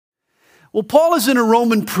Well, Paul is in a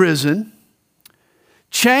Roman prison.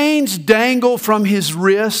 Chains dangle from his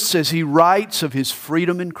wrists as he writes of his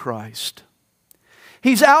freedom in Christ.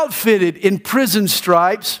 He's outfitted in prison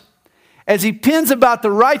stripes as he pens about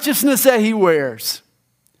the righteousness that he wears.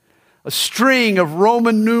 A string of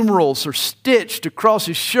Roman numerals are stitched across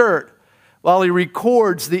his shirt while he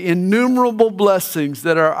records the innumerable blessings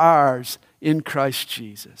that are ours in Christ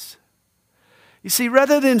Jesus. You see,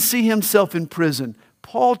 rather than see himself in prison,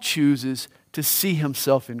 Paul chooses to see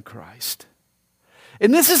himself in Christ.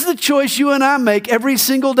 And this is the choice you and I make every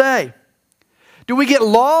single day. Do we get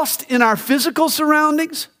lost in our physical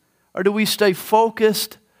surroundings, or do we stay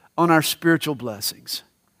focused on our spiritual blessings?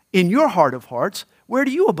 In your heart of hearts, where do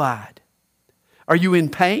you abide? Are you in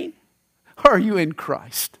pain, or are you in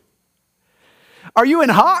Christ? Are you in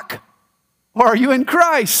hock, or are you in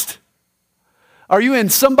Christ? Are you in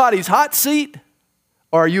somebody's hot seat,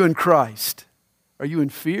 or are you in Christ? Are you in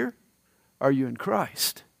fear, or are you in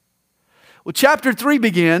Christ? Well, chapter 3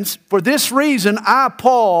 begins, "For this reason I,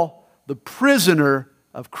 Paul, the prisoner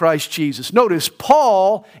of Christ Jesus." Notice,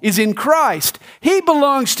 Paul is in Christ. He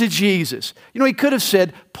belongs to Jesus. You know, he could have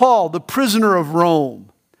said, Paul, the prisoner of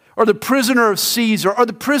Rome, or the prisoner of Caesar, or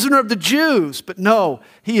the prisoner of the Jews. But no,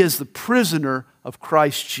 he is the prisoner of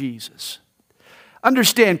Christ Jesus.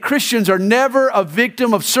 Understand, Christians are never a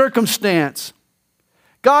victim of circumstance.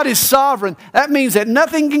 God is sovereign. That means that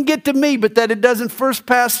nothing can get to me but that it doesn't first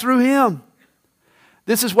pass through Him.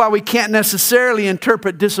 This is why we can't necessarily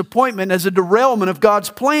interpret disappointment as a derailment of God's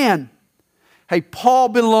plan. Hey, Paul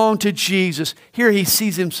belonged to Jesus. Here he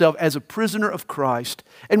sees himself as a prisoner of Christ.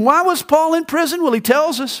 And why was Paul in prison? Well, he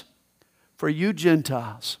tells us, for you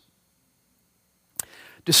Gentiles.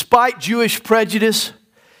 Despite Jewish prejudice,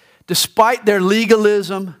 despite their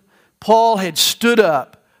legalism, Paul had stood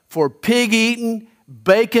up for pig-eating,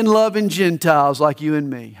 bacon-loving Gentiles like you and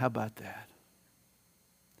me. How about that?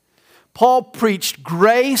 Paul preached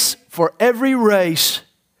grace for every race.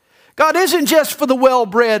 God isn't just for the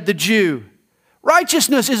well-bred, the Jew.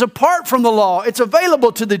 Righteousness is apart from the law. It's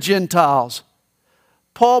available to the Gentiles.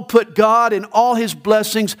 Paul put God and all His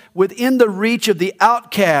blessings within the reach of the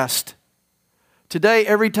outcast. Today,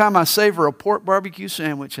 every time I savor a pork barbecue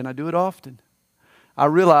sandwich, and I do it often, I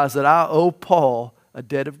realize that I owe Paul a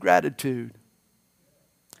debt of gratitude.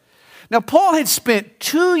 Now, Paul had spent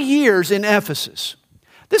 2 years in Ephesus.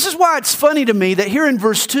 This is why it's funny to me that here in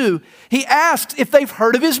verse 2, he asks if they've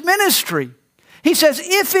heard of his ministry. He says,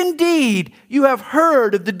 if indeed you have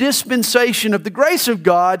heard of the dispensation of the grace of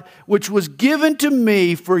God, which was given to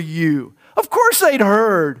me for you. Of course they'd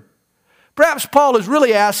heard. Perhaps Paul is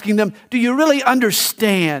really asking them, do you really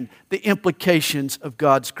understand the implications of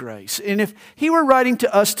God's grace? And if he were writing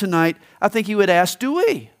to us tonight, I think he would ask, do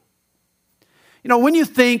we? You know, when you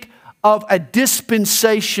think of a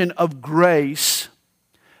dispensation of grace,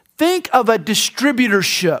 think of a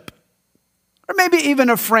distributorship, or maybe even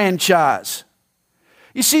a franchise.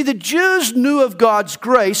 You see, the Jews knew of God's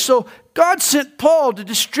grace, so God sent Paul to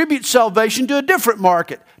distribute salvation to a different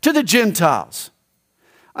market, to the Gentiles.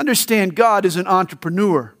 Understand, God is an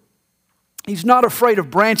entrepreneur. He's not afraid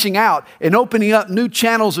of branching out and opening up new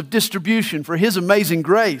channels of distribution for His amazing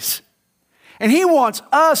grace. And He wants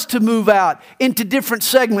us to move out into different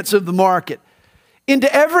segments of the market,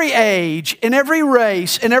 into every age, in every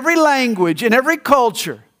race, in every language, in every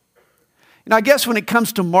culture. And I guess when it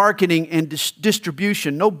comes to marketing and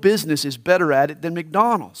distribution, no business is better at it than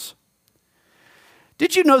McDonald's.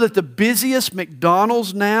 Did you know that the busiest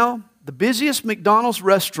McDonald's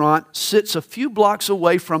restaurant sits a few blocks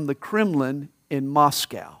away from the Kremlin in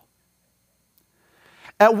Moscow?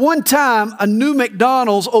 At one time, a new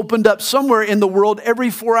McDonald's opened up somewhere in the world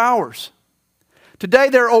every 4 hours. Today,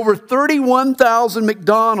 there are over 31,000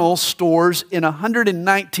 McDonald's stores in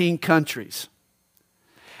 119 countries.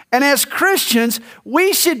 And as Christians,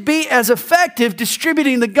 we should be as effective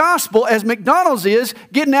distributing the gospel as McDonald's is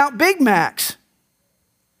getting out Big Macs.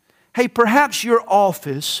 Hey, perhaps your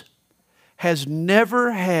office has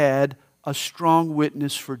never had a strong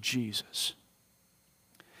witness for Jesus.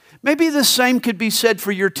 Maybe the same could be said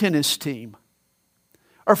for your tennis team,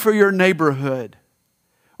 or for your neighborhood,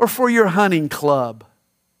 or for your hunting club.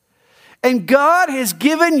 And God has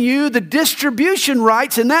given you the distribution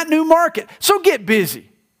rights in that new market. So get busy.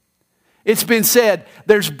 It's been said,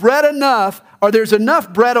 there's bread enough, or there's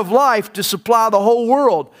enough bread of life to supply the whole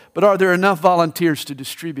world, but are there enough volunteers to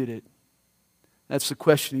distribute it? That's the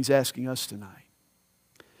question he's asking us tonight.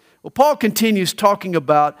 Well, Paul continues talking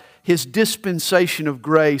about his dispensation of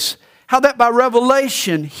grace, how that by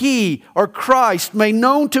revelation he, or Christ, made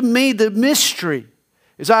known to me the mystery.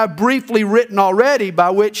 as I have briefly written already,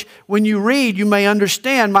 by which when you read you may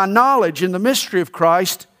understand my knowledge in the mystery of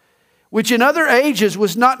Christ, which in other ages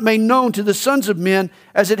was not made known to the sons of men,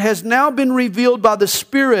 as it has now been revealed by the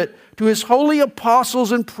Spirit to His holy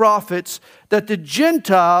apostles and prophets, that the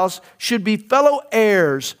Gentiles should be fellow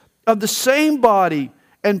heirs of the same body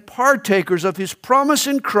and partakers of His promise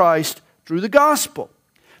in Christ through the gospel.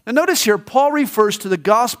 Now notice here, Paul refers to the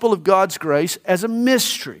gospel of God's grace as a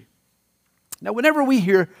mystery. Now whenever we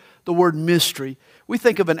hear the word mystery, we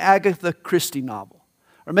think of an Agatha Christie novel,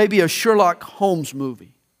 or maybe a Sherlock Holmes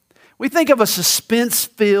movie. We think of a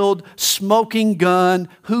suspense-filled, smoking gun,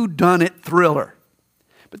 whodunit thriller.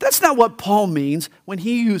 But that's not what Paul means when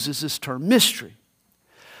he uses this term mystery.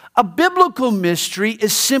 A biblical mystery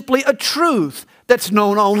is simply a truth that's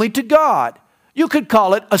known only to God. You could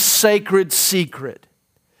call it a sacred secret.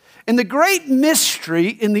 And the great mystery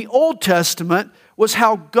in the Old Testament was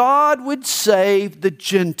how God would save the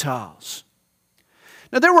Gentiles.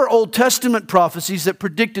 Now, there were Old Testament prophecies that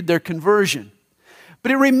predicted their conversion,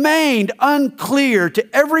 but it remained unclear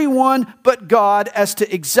to everyone but God as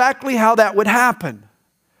to exactly how that would happen.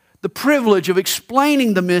 The privilege of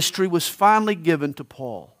explaining the mystery was finally given to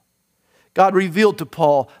Paul. God revealed to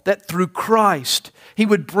Paul that through Christ, He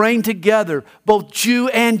would bring together both Jew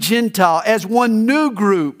and Gentile as one new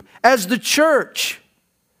group, as the church.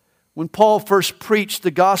 When Paul first preached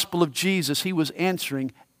the gospel of Jesus, he was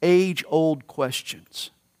answering age-old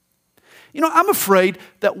questions. You know, I'm afraid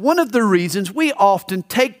that one of the reasons we often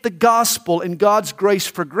take the gospel and God's grace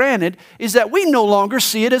for granted is that we no longer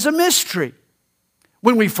see it as a mystery.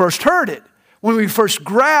 When we first heard it, when we first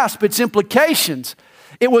grasped its implications,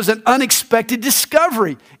 it was an unexpected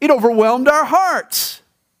discovery. It overwhelmed our hearts.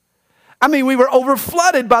 I mean, we were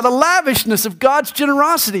overflooded by the lavishness of God's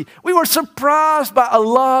generosity. We were surprised by a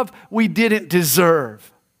love we didn't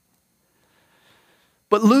deserve.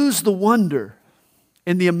 But lose the wonder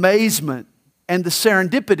and the amazement and the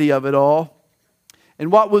serendipity of it all,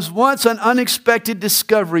 and what was once an unexpected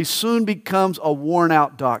discovery soon becomes a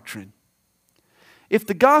worn-out doctrine. If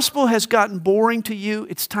the gospel has gotten boring to you,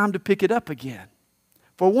 it's time to pick it up again.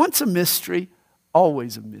 For once a mystery,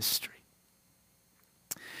 always a mystery.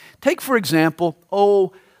 Take, for example,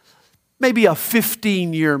 maybe a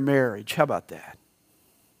 15-year marriage. How about that?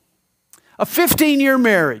 A 15-year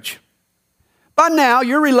marriage. By now,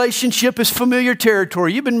 your relationship is familiar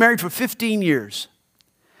territory. You've been married for 15 years.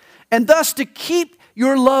 And thus, to keep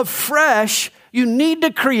your love fresh, you need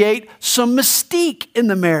to create some mystique in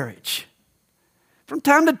the marriage. From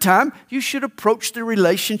time to time, you should approach the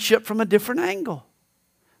relationship from a different angle.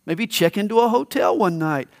 Maybe check into a hotel one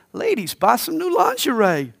night. Ladies, buy some new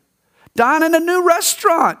lingerie. Dine in a new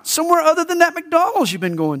restaurant, somewhere other than that McDonald's you've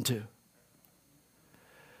been going to.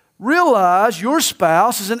 Realize your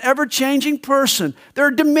spouse is an ever-changing person. There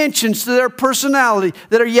are dimensions to their personality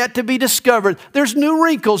that are yet to be discovered. There's new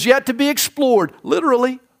wrinkles yet to be explored,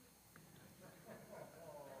 literally.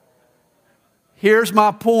 Here's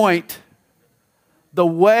my point. The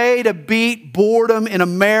way to beat boredom in a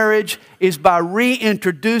marriage is by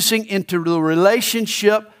reintroducing into the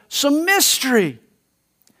relationship some mystery.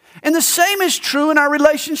 And the same is true in our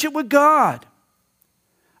relationship with God.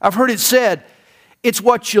 I've heard it said, it's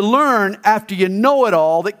what you learn after you know it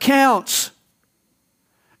all that counts.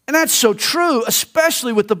 And that's so true,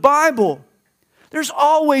 especially with the Bible. There's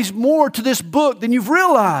always more to this book than you've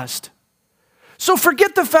realized. So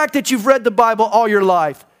forget the fact that you've read the Bible all your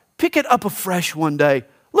life. Pick it up afresh one day.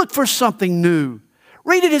 Look for something new.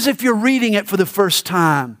 Read it as if you're reading it for the first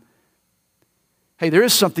time. Hey, there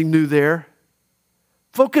is something new there.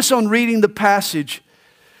 Focus on reading the passage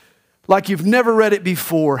like you've never read it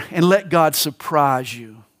before and let God surprise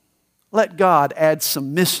you. Let God add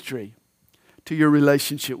some mystery to your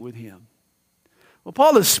relationship with Him. Well,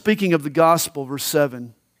 Paul is speaking of the gospel, verse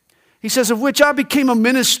 7. He says, of which I became a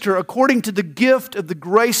minister according to the gift of the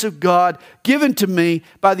grace of God given to me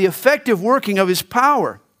by the effective working of His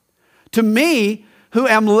power. To me, who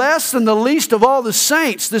am less than the least of all the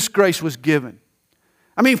saints, this grace was given.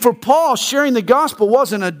 I mean, for Paul, sharing the gospel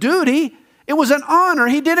wasn't a duty. It was an honor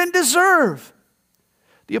he didn't deserve.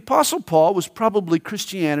 The Apostle Paul was probably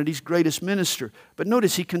Christianity's greatest minister. But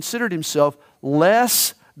notice he considered himself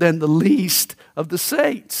less than the least of the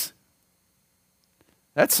saints.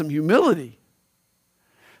 That's some humility.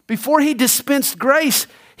 Before he dispensed grace,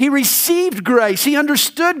 he received grace. He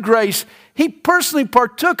understood grace. He personally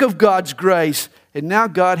partook of God's grace. And now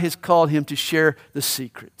God has called him to share the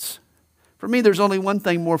secrets. For me, there's only one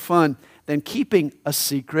thing more fun than keeping a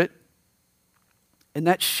secret, and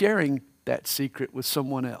that's sharing that secret with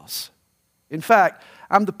someone else. In fact,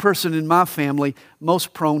 I'm the person in my family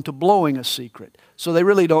most prone to blowing a secret. So they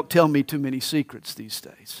really don't tell me too many secrets these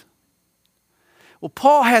days. Well,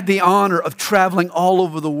 Paul had the honor of traveling all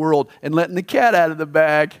over the world and letting the cat out of the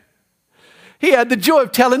bag. He had the joy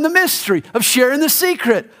of telling the mystery, of sharing the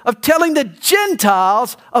secret, of telling the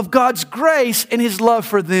Gentiles of God's grace and His love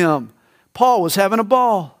for them. Paul was having a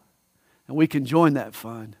ball, and we can join that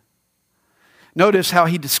fun. Notice how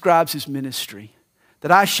he describes his ministry.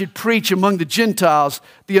 That I should preach among the Gentiles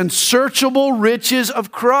the unsearchable riches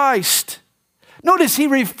of Christ. Notice he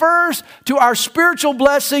refers to our spiritual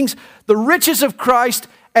blessings, the riches of Christ,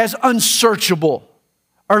 as unsearchable,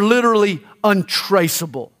 or literally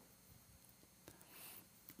untraceable.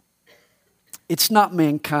 It's not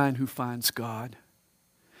mankind who finds God.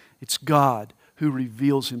 It's God who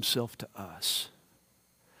reveals Himself to us.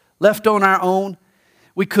 Left on our own,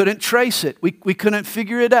 we couldn't trace it. We couldn't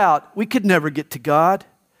figure it out. We could never get to God.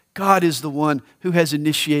 God is the one who has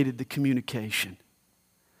initiated the communication.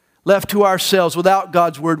 Left to ourselves without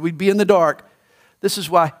God's Word, we'd be in the dark. This is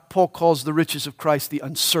why Paul calls the riches of Christ the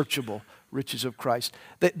unsearchable riches of Christ.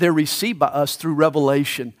 They're received by us through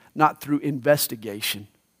revelation, not through investigation.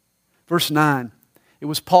 Verse 9, it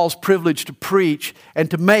was Paul's privilege to preach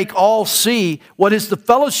and to make all see what is the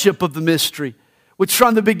fellowship of the mystery, which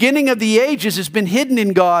from the beginning of the ages has been hidden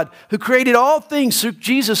in God, who created all things through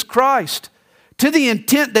Jesus Christ, to the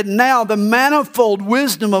intent that now the manifold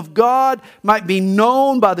wisdom of God might be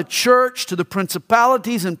known by the church to the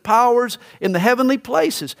principalities and powers in the heavenly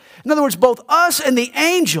places. In other words, both us and the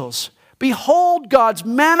angels behold God's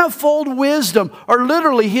manifold wisdom, or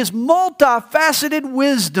literally His multifaceted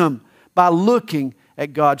wisdom, by looking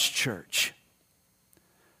at God's church.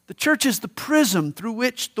 The church is the prism through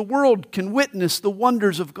which the world can witness the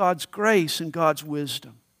wonders of God's grace and God's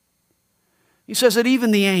wisdom. He says that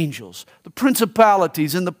even the angels, the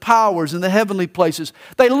principalities and the powers in the heavenly places,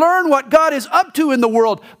 they learn what God is up to in the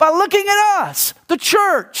world by looking at us, the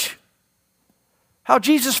church. How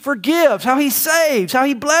Jesus forgives, how He saves, how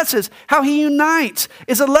He blesses, how He unites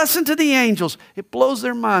is a lesson to the angels. It blows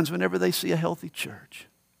their minds whenever they see a healthy church.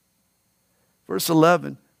 Verse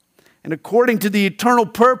 11, and according to the eternal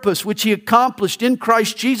purpose which He accomplished in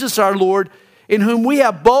Christ Jesus our Lord, in whom we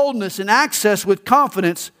have boldness and access with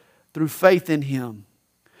confidence through faith in Him.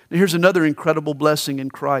 Now here's another incredible blessing in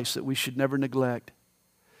Christ that we should never neglect.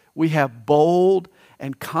 We have bold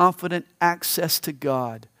and confident access to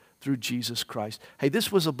God through Jesus Christ. Hey,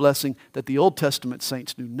 this was a blessing that the Old Testament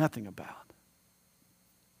saints knew nothing about.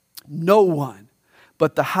 No one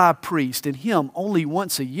but the high priest, and him only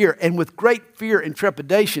once a year, and with great fear and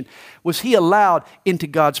trepidation, was he allowed into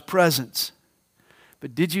God's presence.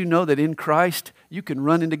 But did you know that in Christ, you can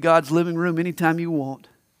run into God's living room anytime you want?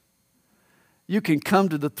 You can come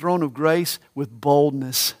to the throne of grace with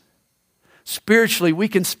boldness. Spiritually, we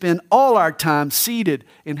can spend all our time seated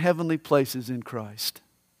in heavenly places in Christ.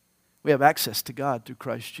 We have access to God through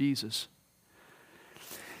Christ Jesus.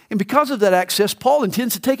 And because of that access, Paul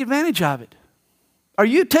intends to take advantage of it. Are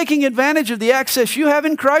you taking advantage of the access you have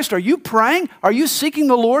in Christ? Are you praying? Are you seeking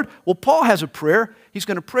the Lord? Well, Paul has a prayer. He's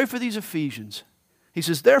going to pray for these Ephesians. He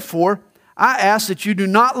says, therefore, I ask that you do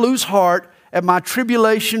not lose heart at my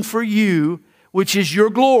tribulation for you, which is your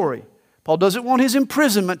glory. Paul doesn't want his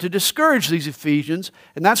imprisonment to discourage these Ephesians,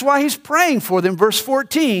 and that's why he's praying for them. Verse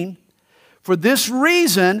 14, for this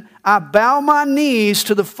reason I bow my knees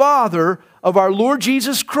to the Father of our Lord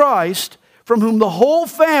Jesus Christ, from whom the whole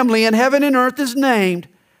family in heaven and earth is named,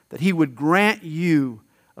 that He would grant you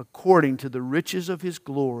according to the riches of His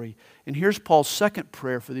glory. And here's Paul's second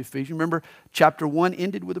prayer for the Ephesians. Remember, chapter 1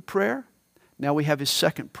 ended with a prayer. Now we have his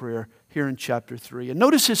second prayer here in chapter 3. And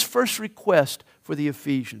notice his first request for the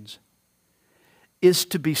Ephesians is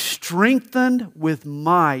to be strengthened with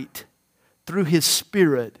might through His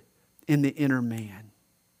Spirit in the inner man.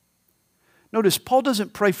 Notice, Paul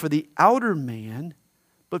doesn't pray for the outer man,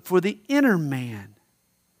 but for the inner man.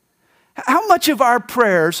 How much of our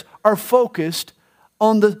prayers are focused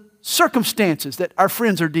on the circumstances that our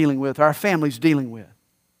friends are dealing with, our family's dealing with?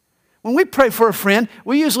 When we pray for a friend,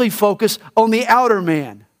 we usually focus on the outer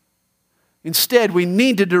man. Instead, we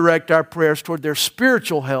need to direct our prayers toward their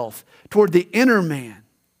spiritual health, toward the inner man.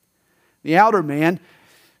 The outer man,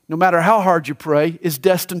 no matter how hard you pray, is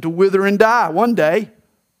destined to wither and die one day.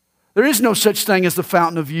 There is no such thing as the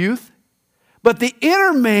fountain of youth. But the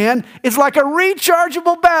inner man is like a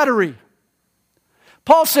rechargeable battery.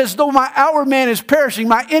 Paul says, though my outward man is perishing,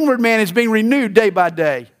 my inward man is being renewed day by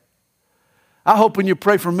day. I hope when you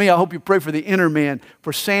pray for me, I hope you pray for the inner man,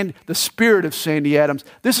 for the spirit of Sandy Adams.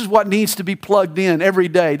 This is what needs to be plugged in every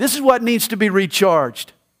day. This is what needs to be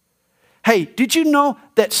recharged. Hey, did you know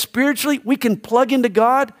that spiritually we can plug into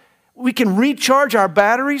God? We can recharge our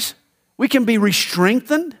batteries. We can be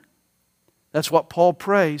re-strengthened. That's what Paul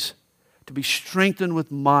prays, to be strengthened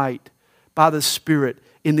with might by the Spirit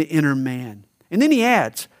in the inner man. And then he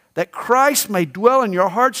adds, that Christ may dwell in your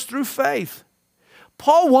hearts through faith.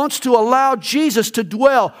 Paul wants to allow Jesus to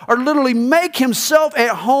dwell, or literally make himself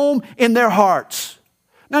at home in their hearts.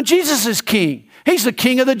 Now, Jesus is king. He's the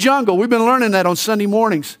king of the jungle. We've been learning that on Sunday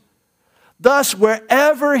mornings. Thus,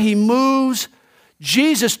 wherever he moves,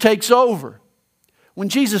 Jesus takes over. When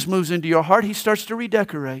Jesus moves into your heart, he starts to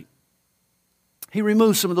redecorate. He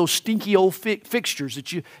removes some of those stinky old fixtures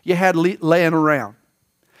that you had laying around.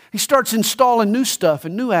 He starts installing new stuff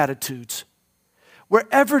and new attitudes.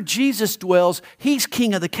 Wherever Jesus dwells, he's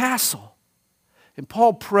king of the castle. And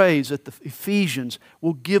Paul prays that the Ephesians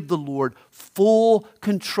will give the Lord full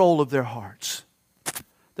control of their hearts,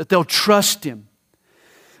 that they'll trust him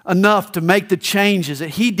enough to make the changes that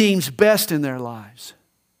he deems best in their lives,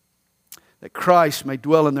 that Christ may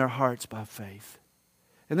dwell in their hearts by faith.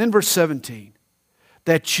 And then verse 17,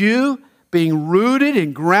 that you, being rooted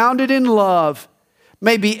and grounded in love,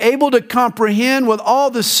 may be able to comprehend with all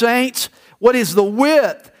the saints what is the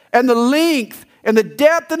width and the length and the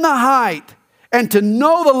depth and the height, and to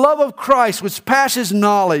know the love of Christ which passes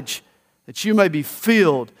knowledge, that you may be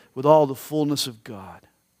filled with all the fullness of God.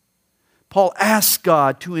 Paul asks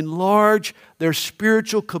God to enlarge their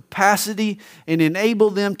spiritual capacity and enable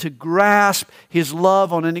them to grasp his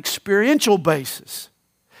love on an experiential basis.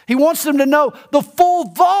 He wants them to know the full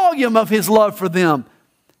volume of his love for them.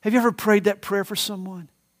 Have you ever prayed that prayer for someone?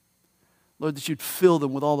 Lord, that you'd fill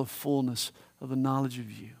them with all the fullness of the knowledge of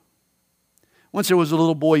you. Once there was a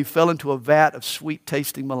little boy who fell into a vat of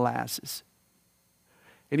sweet-tasting molasses.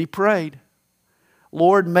 And he prayed,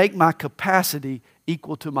 Lord, make my capacity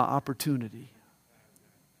equal to my opportunity.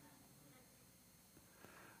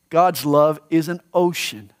 God's love is an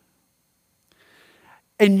ocean.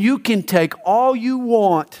 And you can take all you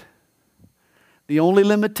want. The only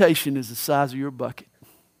limitation is the size of your bucket.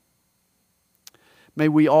 May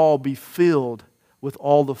we all be filled with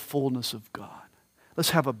all the fullness of God.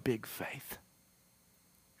 Let's have a big faith.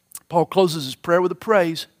 Paul closes his prayer with a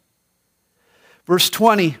praise. Verse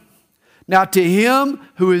 20, now to him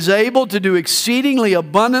who is able to do exceedingly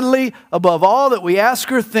abundantly above all that we ask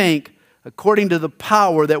or think, according to the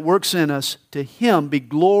power that works in us, to him be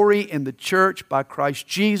glory in the church by Christ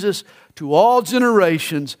Jesus to all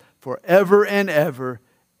generations forever and ever.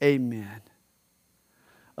 Amen.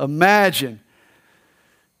 Imagine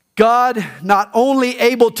God not only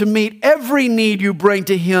able to meet every need you bring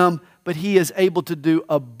to him, but he is able to do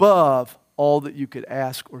above all that you could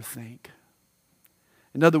ask or think.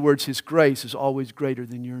 In other words, his grace is always greater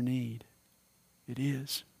than your need. It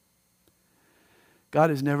is.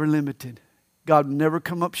 God is never limited. God will never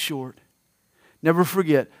come up short. Never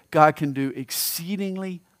forget, God can do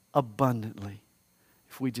exceedingly abundantly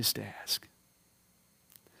if we just ask.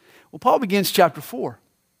 Well, Paul begins chapter 4.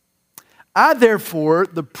 I, therefore,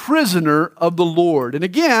 the prisoner of the Lord. And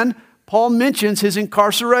again, Paul mentions his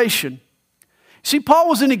incarceration. See, Paul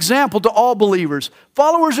was an example to all believers.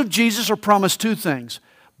 Followers of Jesus are promised two things: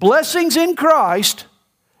 blessings in Christ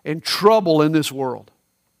and trouble in this world.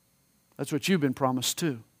 That's what you've been promised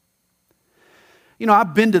too. You know,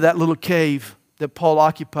 I've been to that little cave that Paul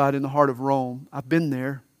occupied in the heart of Rome. I've been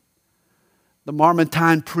there. The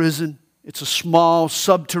Mamertine prison. It's a small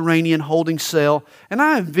subterranean holding cell. And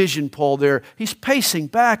I envision Paul there. He's pacing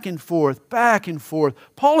back and forth, back and forth.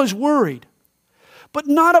 Paul is worried, but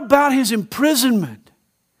not about his imprisonment.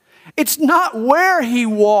 It's not where he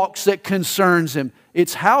walks that concerns him.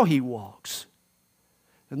 It's how he walks.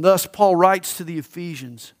 And thus Paul writes to the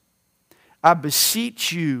Ephesians, I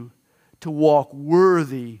beseech you to walk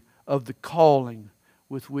worthy of the calling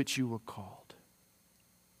with which you were called.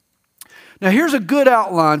 Now here's a good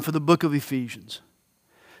outline for the book of Ephesians.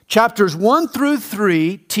 Chapters 1 through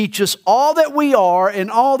 3 teach us all that we are and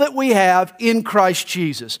all that we have in Christ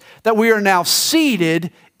Jesus. That we are now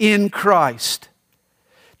seated in Christ.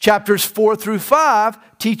 Chapters 4 through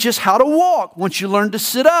 5 teach us how to walk. Once you learn to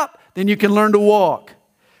sit up, then you can learn to walk.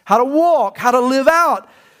 How to walk, how to live out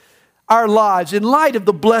our lives in light of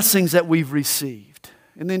the blessings that we've received.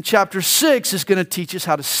 And then chapter 6 is going to teach us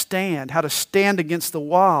how to stand against the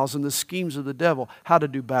wiles and the schemes of the devil, how to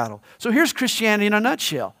do battle. So here's Christianity in a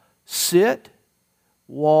nutshell. Sit,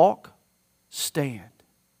 walk, stand.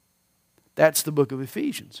 That's the book of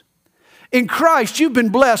Ephesians. In Christ, you've been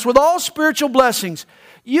blessed with all spiritual blessings.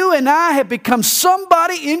 You and I have become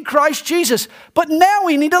somebody in Christ Jesus. But now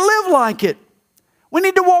we need to live like it. We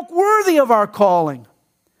need to walk worthy of our calling.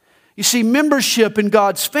 You see, membership in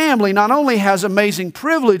God's family not only has amazing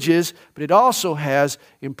privileges, but it also has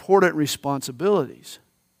important responsibilities.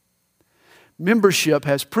 Membership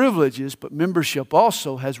has privileges, but membership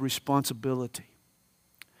also has responsibility.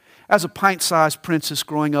 As a pint-sized princess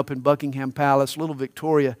growing up in Buckingham Palace, little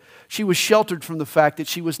Victoria, she was sheltered from the fact that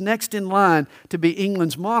she was next in line to be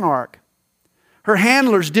England's monarch. Her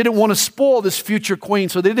handlers didn't want to spoil this future queen,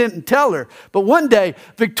 so they didn't tell her. But one day,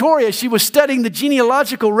 Victoria, she was studying the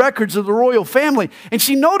genealogical records of the royal family, and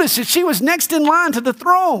she noticed that she was next in line to the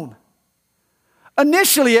throne.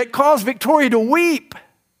 Initially, it caused Victoria to weep.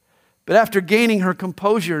 But after gaining her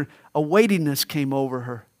composure, a weightiness came over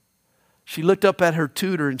her. She looked up at her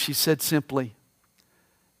tutor and she said simply,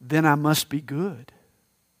 "Then I must be good."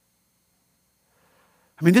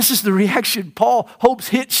 I mean, this is the reaction Paul hopes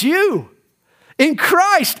hits you. In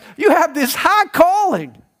Christ, you have this high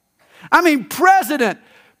calling. I mean, president,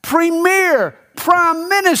 premier, prime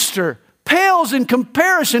minister pales in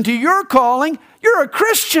comparison to your calling. You're a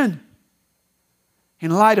Christian.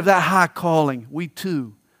 In light of that high calling, we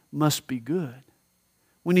too must be good.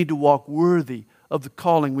 We need to walk worthy of the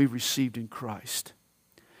calling we've received in Christ.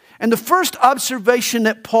 And the first observation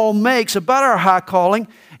that Paul makes about our high calling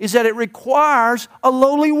is that it requires a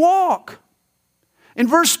lowly walk. In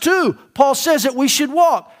verse 2, Paul says that we should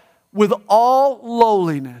walk with all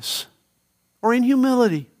lowliness or in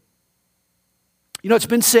humility. You know, it's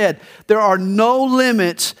been said, there are no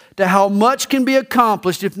limits to how much can be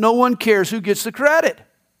accomplished if no one cares who gets the credit.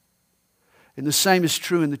 And the same is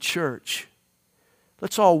true in the church.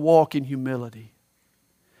 Let's all walk in humility.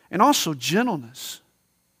 And also gentleness.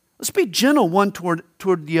 Let's be gentle one toward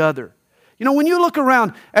the other. You know, when you look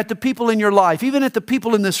around at the people in your life, even at the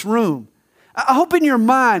people in this room, I hope in your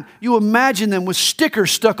mind you imagine them with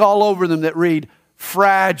stickers stuck all over them that read,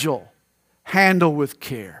 "Fragile, handle with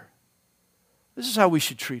care." This is how we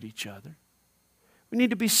should treat each other. We need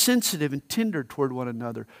to be sensitive and tender toward one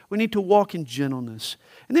another. We need to walk in gentleness.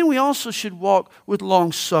 And then we also should walk with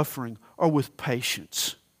long suffering or with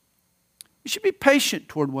patience. We should be patient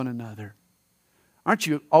toward one another. Aren't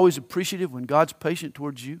you always appreciative when God's patient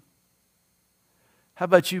towards you? How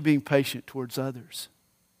about you being patient towards others?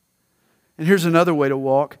 And here's another way to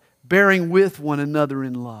walk, bearing with one another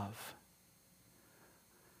in love.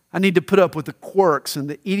 I need to put up with the quirks and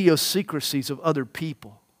the idiosyncrasies of other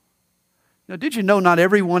people. Now, did you know not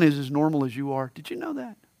everyone is as normal as you are? Did you know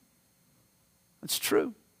that? That's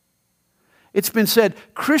true. It's been said,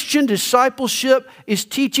 Christian discipleship is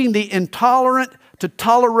teaching the intolerant to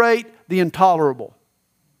tolerate the intolerable.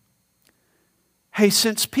 Hey,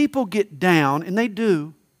 since people get down, and they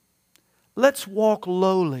do, let's walk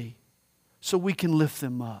lowly so we can lift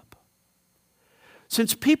them up.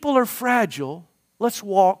 Since people are fragile, let's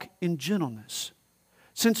walk in gentleness.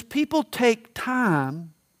 Since people take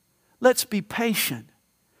time, let's be patient.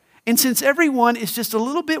 And since everyone is just a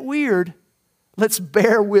little bit weird, let's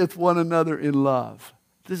bear with one another in love.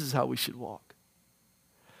 This is how we should walk.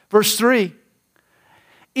 Verse 3,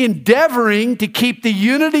 endeavoring to keep the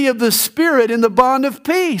unity of the Spirit in the bond of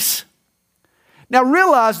peace. Now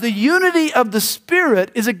realize the unity of the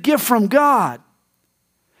Spirit is a gift from God.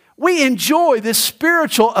 We enjoy this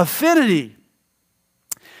spiritual affinity.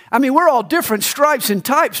 I mean, we're all different stripes and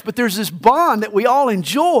types, but there's this bond that we all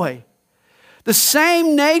enjoy. The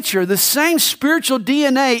same nature, the same spiritual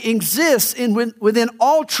DNA exists within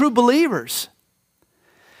all true believers.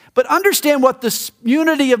 But understand what the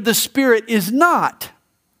unity of the Spirit is not.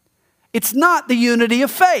 It's not the unity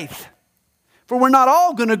of faith. For we're not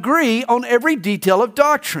all going to agree on every detail of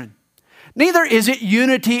doctrine. Neither is it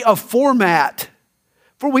unity of format.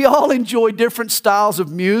 For we all enjoy different styles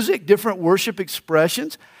of music, different worship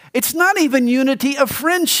expressions. It's not even unity of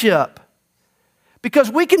friendship.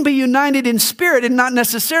 Because we can be united in spirit and not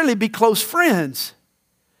necessarily be close friends.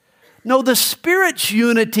 No, the Spirit's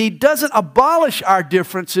unity doesn't abolish our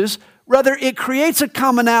differences. Rather, it creates a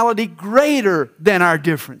commonality greater than our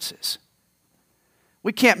differences.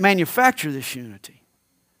 We can't manufacture this unity.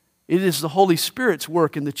 It is the Holy Spirit's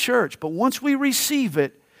work in the church. But once we receive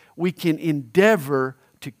it, we can endeavor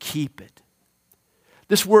to keep it.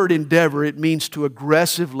 This word endeavor, it means to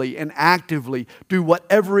aggressively and actively do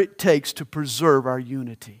whatever it takes to preserve our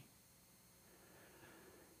unity.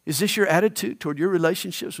 Is this your attitude toward your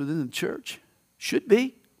relationships within the church? Should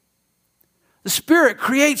be. The Spirit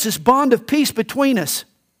creates this bond of peace between us.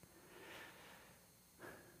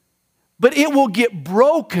 But it will get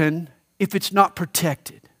broken if it's not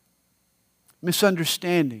protected.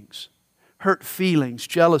 Misunderstandings, hurt feelings,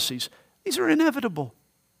 jealousies, these are inevitable.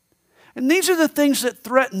 And these are the things that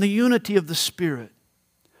threaten the unity of the Spirit.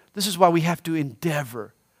 This is why we have to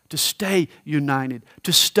endeavor to stay united,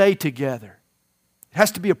 to stay together. It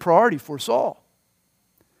has to be a priority for us all.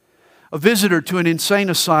 A visitor to an insane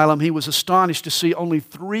asylum, he was astonished to see only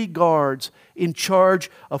 3 guards in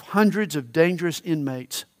charge of hundreds of dangerous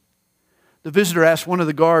inmates. The visitor asked one of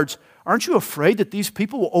the guards, "Aren't you afraid that these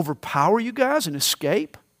people will overpower you guys and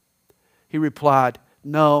escape?" He replied,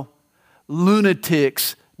 "No,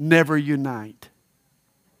 lunatics never unite."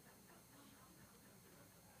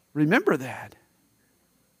 Remember that.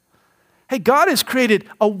 Hey, God has created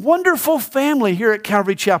a wonderful family here at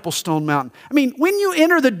Calvary Chapel Stone Mountain. I mean, when you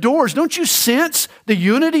enter the doors, don't you sense the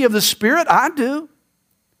unity of the Spirit? I do.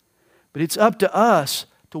 But it's up to us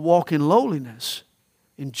to walk in lowliness,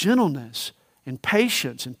 in gentleness, in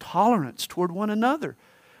patience, and tolerance toward one another.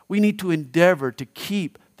 We need to endeavor to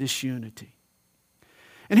keep this unity.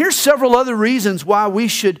 And here's several other reasons why we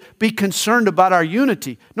should be concerned about our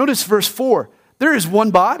unity. Notice verse 4. There is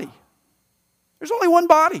one body. There's only one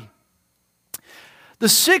body. The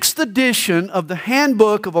 6th edition of the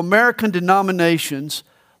Handbook of American Denominations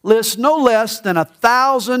lists no less than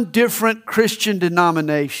 1,000 different Christian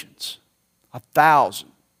denominations.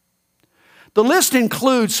 1,000. The list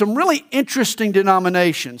includes some really interesting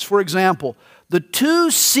denominations. For example, the 2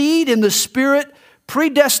 Seed in the Spirit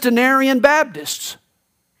Predestinarian Baptists.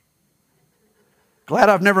 Glad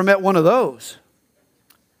I've never met one of those.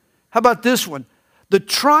 How about this one? The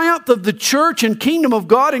Triumph of the Church and Kingdom of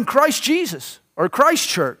God in Christ Jesus, or Christ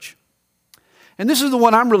Church. And this is the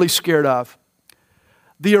one I'm really scared of.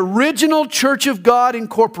 The Original Church of God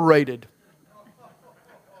Incorporated.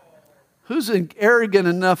 Who's arrogant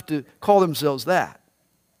enough to call themselves that?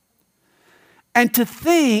 And to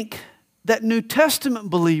think that New Testament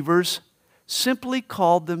believers simply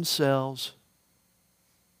called themselves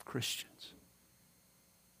Christians.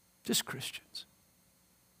 Just Christians.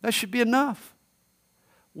 That should be enough.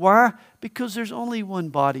 Why? Because there's only one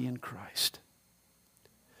body in Christ.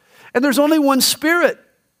 And there's only one Spirit.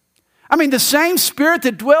 I mean, the same Spirit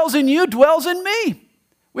that dwells in you dwells in me.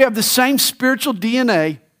 We have the same spiritual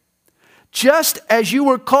DNA. Just as you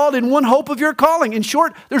were called in one hope of your calling. In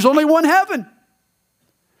short, there's only one heaven.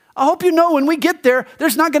 I hope you know when we get there,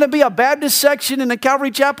 there's not going to be a Baptist section and a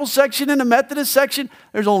Calvary Chapel section and a Methodist section.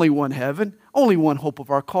 There's only one heaven, only one hope of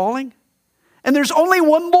our calling. And there's only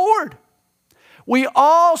one Lord. We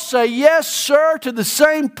all say yes, sir, to the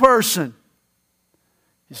same person.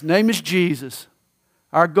 His name is Jesus.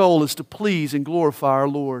 Our goal is to please and glorify our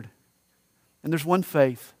Lord. And there's one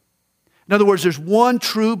faith. In other words, there's one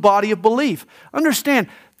true body of belief. Understand,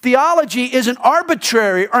 theology isn't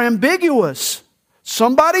arbitrary or ambiguous.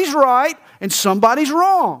 Somebody's right and somebody's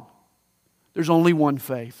wrong. There's only one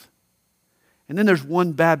faith. And then there's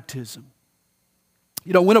one baptism.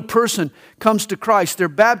 You know, when a person comes to Christ, they're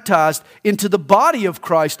baptized into the body of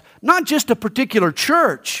Christ, not just a particular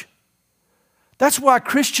church. That's why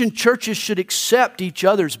Christian churches should accept each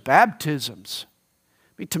other's baptisms.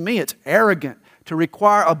 I mean, to me, it's arrogant to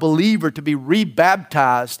require a believer to be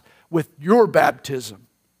rebaptized with your baptism.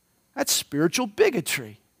 That's spiritual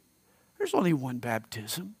bigotry. There's only one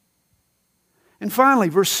baptism. And finally,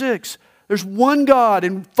 verse 6, there's one God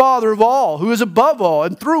and Father of all, who is above all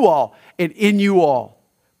and through all and in you all.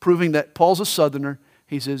 Proving that Paul's a Southerner,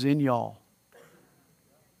 he says, in y'all.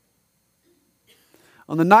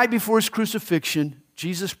 On the night before his crucifixion,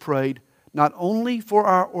 Jesus prayed not only for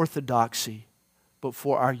our orthodoxy, but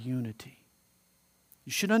for our unity.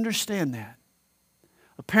 You should understand that.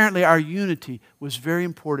 Apparently, our unity was very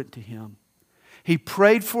important to him. He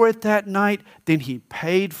prayed for it that night, then he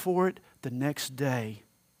paid for it the next day.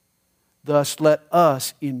 Thus, let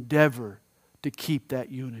us endeavor to keep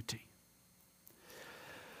that unity.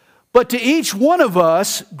 But to each one of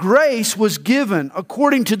us, grace was given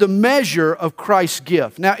according to the measure of Christ's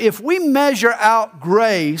gift. Now, if we measure out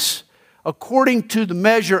grace according to the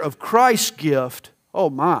measure of Christ's gift, oh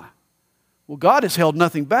my, well, God has held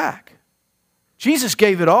nothing back. Jesus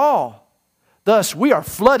gave it all. Thus, we are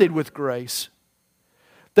flooded with grace.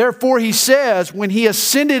 Therefore, he says, when he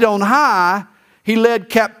ascended on high, he led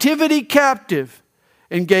captivity captive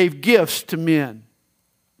and gave gifts to men.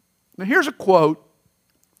 Now, here's a quote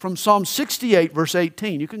from Psalm 68, verse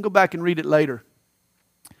 18. You can go back and read it later.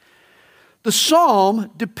 The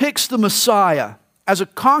psalm depicts the Messiah as a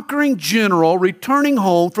conquering general returning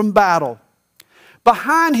home from battle.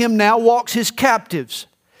 Behind him now walks his captives,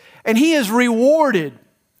 and he is rewarded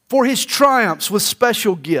for his triumphs with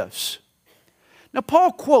special gifts. Now,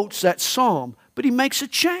 Paul quotes that psalm, but he makes a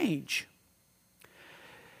change.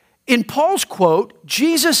 In Paul's quote,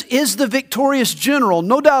 Jesus is the victorious general,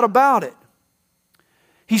 no doubt about it.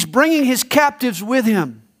 He's bringing his captives with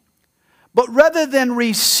him. But rather than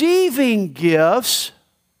receiving gifts,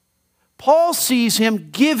 Paul sees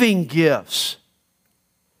him giving gifts.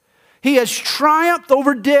 He has triumphed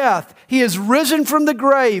over death. He has risen from the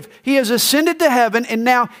grave. He has ascended to heaven, and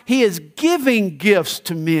now he is giving gifts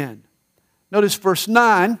to men. Notice verse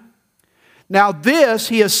 9. Now this,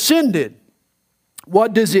 he ascended.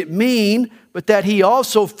 What does it mean? But that he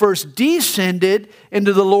also first descended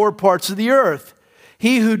into the lower parts of the earth.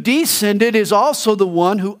 He who descended is also the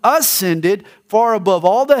one who ascended far above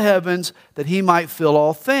all the heavens, that he might fill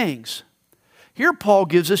all things. Here Paul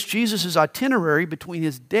gives us Jesus' itinerary between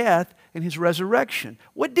his death and his resurrection.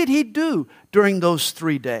 What did he do during those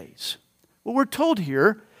 3 days? Well, we're told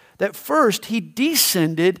here that first he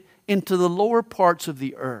descended into the lower parts of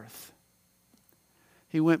the earth.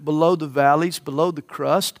 He went below the valleys, below the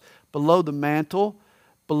crust, below the mantle,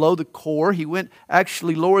 below the core. He went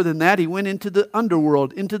actually lower than that. He went into the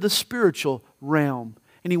underworld, into the spiritual realm.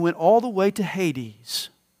 And he went all the way to Hades.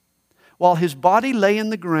 While his body lay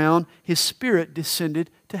in the ground, his spirit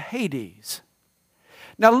descended to Hades.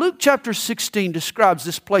 Now Luke chapter 16 describes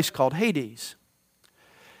this place called Hades.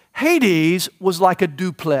 Hades was like a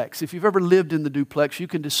duplex. If you've ever lived in the duplex, you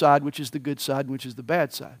can decide which is the good side and which is the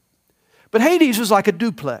bad side. But Hades was like a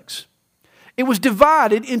duplex. It was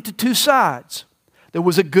divided into 2 sides. There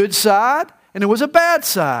was a good side and there was a bad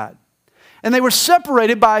side. And they were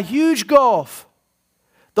separated by a huge gulf.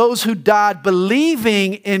 Those who died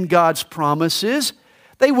believing in God's promises,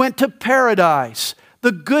 they went to paradise,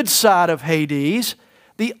 the good side of Hades.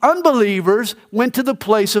 The unbelievers went to the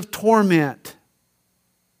place of torment,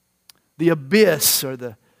 the abyss, or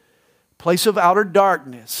the place of outer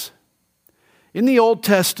darkness. In the Old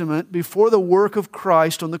Testament, before the work of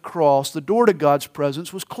Christ on the cross, the door to God's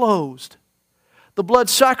presence was closed. The blood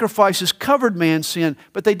sacrifices covered man's sin,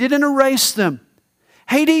 but they didn't erase them.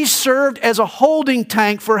 Hades served as a holding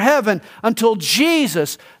tank for heaven until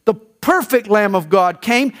Jesus, the perfect Lamb of God,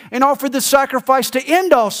 came and offered the sacrifice to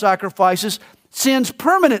end all sacrifices, sin's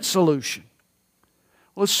permanent solution.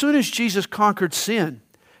 Well, as soon as Jesus conquered sin,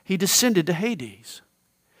 He descended to Hades.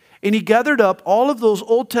 And He gathered up all of those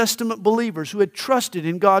Old Testament believers who had trusted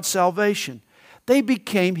in God's salvation. They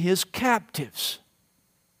became His captives.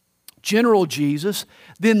 General Jesus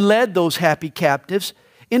then led those happy captives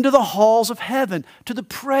into the halls of heaven to the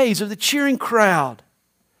praise of the cheering crowd.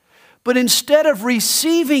 But instead of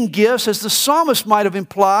receiving gifts, as the psalmist might have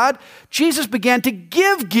implied, Jesus began to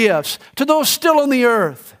give gifts to those still on the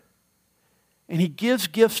earth. And He gives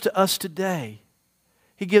gifts to us today.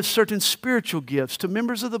 He gives certain spiritual gifts to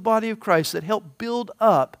members of the body of Christ that help build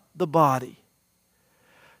up the body.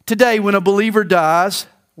 Today, when a believer dies,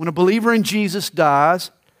 when a believer in Jesus dies,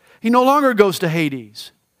 he no longer goes to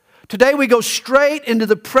Hades. Today we go straight into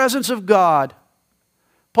the presence of God.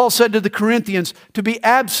 Paul said to the Corinthians, to be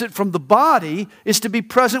absent from the body is to be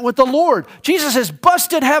present with the Lord. Jesus has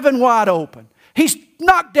busted heaven wide open. He's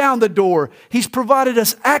knocked down the door. He's provided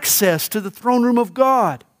us access to the throne room of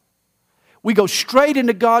God. We go straight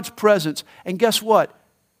into God's presence. And guess what?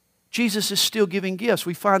 Jesus is still giving gifts.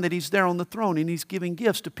 We find that He's there on the throne and He's giving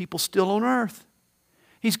gifts to people still on earth.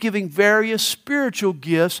 He's giving various spiritual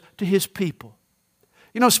gifts to His people.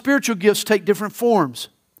 You know, spiritual gifts take different forms.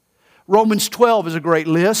 Romans 12 is a great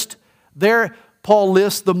list. There, Paul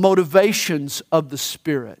lists the motivations of the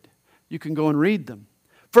Spirit. You can go and read them.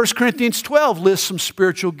 1 Corinthians 12 lists some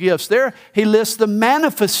spiritual gifts. There, he lists the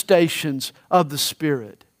manifestations of the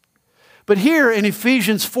Spirit. But here in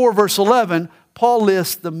Ephesians 4 verse 11, Paul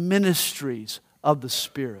lists the ministries of the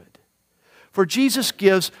Spirit. For Jesus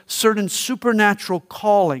gives certain supernatural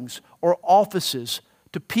callings or offices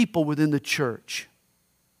to people within the church.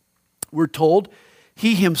 We're told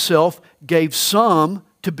He Himself gave some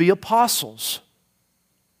to be apostles.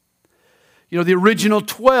 You know, the original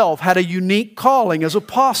 12 had a unique calling as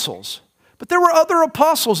apostles. But there were other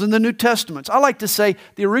apostles in the New Testament. I like to say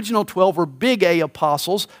the original 12 were big A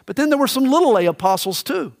apostles, but then there were some little a apostles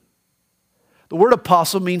too. The word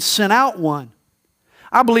apostle means sent out one.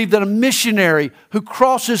 I believe that a missionary who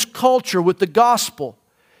crosses culture with the gospel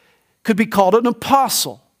could be called an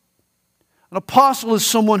apostle. An apostle is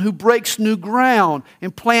someone who breaks new ground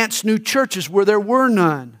and plants new churches where there were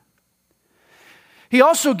none. He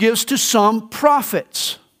also gives to some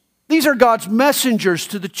prophets. These are God's messengers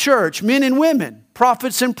to the church, men and women,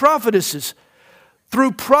 prophets and prophetesses.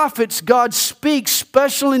 Through prophets, God speaks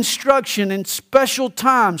special instruction in special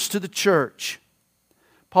times to the church.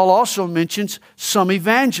 Paul also mentions some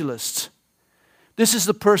evangelists. This is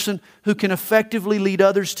the person who can effectively lead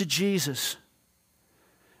others to Jesus.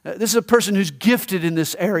 This is a person who's gifted in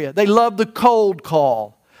this area. They love the cold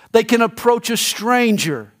call. They can approach a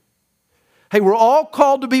stranger. Hey, we're all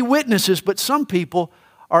called to be witnesses, but some people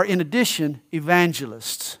are, in addition,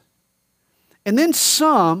 evangelists. And then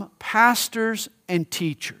some pastors and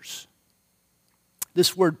teachers.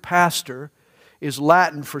 This word pastor is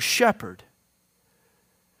Latin for shepherd,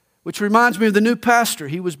 which reminds me of the new pastor.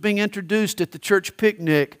 He was being introduced at the church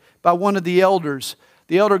picnic by one of the elders.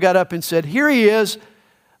 The elder got up and said, "Here he is,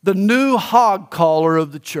 the new hog caller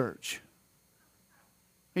of the church."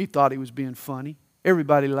 He thought he was being funny.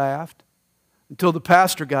 Everybody laughed until the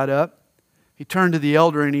pastor got up. He turned to the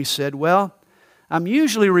elder and he said, "Well, I'm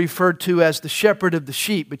usually referred to as the shepherd of the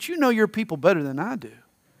sheep, but you know your people better than I do."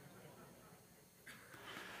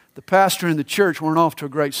 The pastor and the church weren't off to a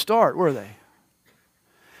great start, were they?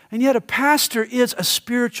 And yet a pastor is a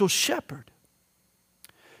spiritual shepherd.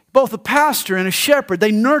 Both a pastor and a shepherd,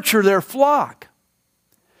 they nurture their flock.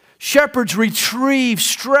 Shepherds retrieve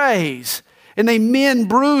strays, and they mend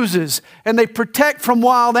bruises, and they protect from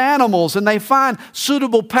wild animals, and they find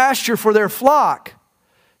suitable pasture for their flock.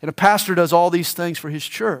 And a pastor does all these things for his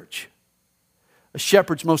church. A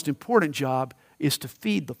shepherd's most important job is to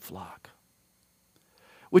feed the flock,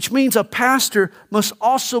 which means a pastor must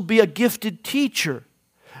also be a gifted teacher.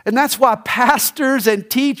 And that's why pastors and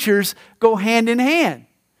teachers go hand in hand.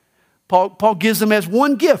 Paul gives them as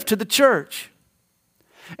one gift to the church.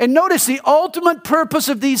 And notice the ultimate purpose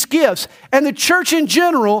of these gifts, and the church in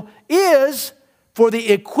general, is for the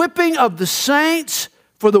equipping of the saints,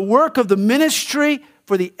 for the work of the ministry,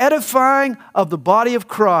 for the edifying of the body of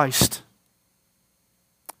Christ.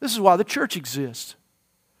 This is why the church exists.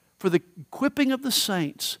 For the equipping of the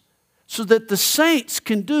saints, so that the saints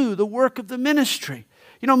can do the work of the ministry.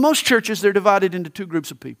 You know, most churches, they're divided into two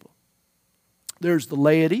groups of people. There's the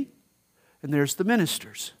laity, and there's the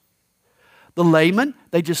ministers. The laymen,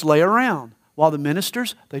 they just lay around, while the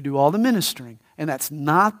ministers, they do all the ministering. And that's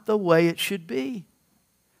not the way it should be.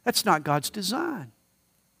 That's not God's design.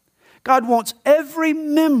 God wants every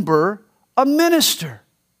member a minister.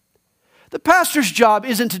 The pastor's job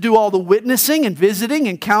isn't to do all the witnessing and visiting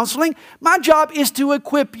and counseling. My job is to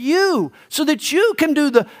equip you so that you can do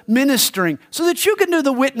the ministering, so that you can do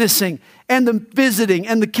the witnessing and the visiting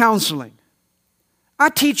and the counseling. I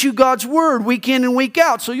teach you God's Word week in and week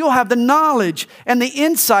out, so you'll have the knowledge and the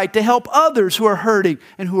insight to help others who are hurting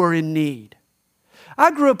and who are in need. I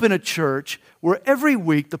grew up in a church where every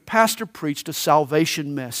week the pastor preached a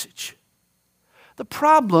salvation message. The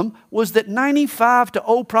problem was that 95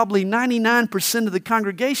 to probably 99% of the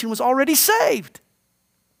congregation was already saved.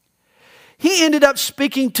 He ended up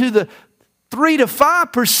speaking to the 3 to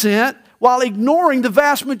 5% while ignoring the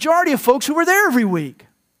vast majority of folks who were there every week.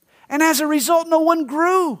 And as a result, no one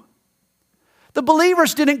grew. The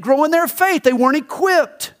believers didn't grow in their faith. They weren't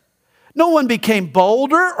equipped. No one became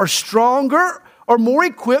bolder or stronger or more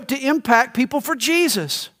equipped to impact people for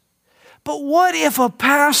Jesus. But what if a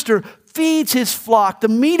pastor feeds his flock the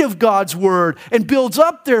meat of God's Word and builds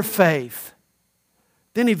up their faith?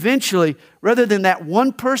 Then eventually, rather than that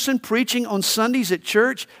one person preaching on Sundays at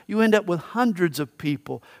church, you end up with hundreds of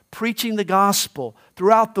people preaching the gospel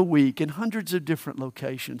throughout the week in hundreds of different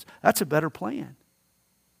locations. That's a better plan.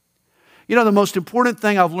 You know, the most important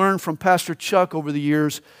thing I've learned from Pastor Chuck over the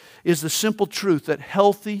years is the simple truth that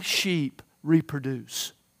healthy sheep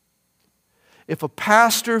reproduce. If a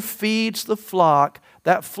pastor feeds the flock,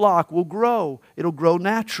 that flock will grow. It'll grow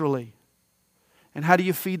naturally. And how do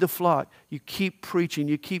you feed the flock? You keep preaching,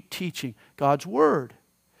 you keep teaching God's Word.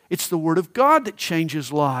 It's the Word of God that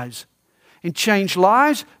changes lives. And changed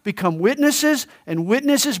lives become witnesses, and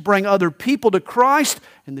witnesses bring other people to Christ,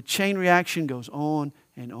 and the chain reaction goes on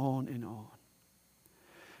and on and on.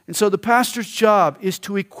 And so the pastor's job is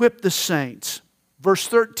to equip the saints. Verse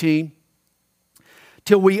 13,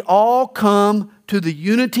 till we all come to the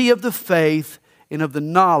unity of the faith and of the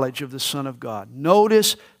knowledge of the Son of God.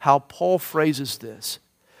 Notice how Paul phrases this.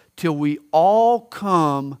 Till we all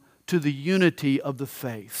come to the unity of the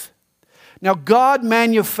faith. Now, God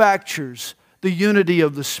manufactures the unity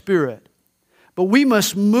of the Spirit, but we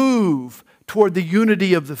must move toward the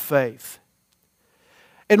unity of the faith.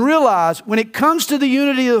 And realize, when it comes to the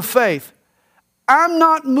unity of the faith, I'm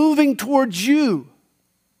not moving towards you,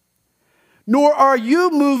 nor are you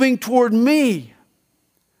moving toward me.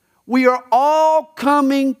 We are all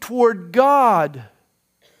coming toward God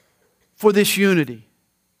for this unity.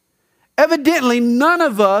 Evidently, none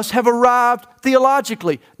of us have arrived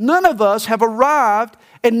theologically. None of us have arrived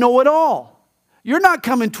and know it all. You're not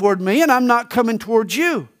coming toward me, and I'm not coming towards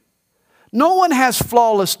you. No one has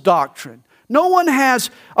flawless doctrine. No one has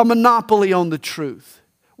a monopoly on the truth.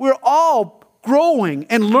 We're all growing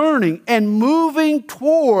and learning and moving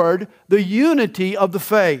toward the unity of the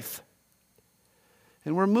faith.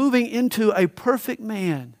 And we're moving into a perfect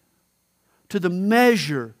man, to the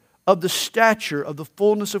measure of the stature of the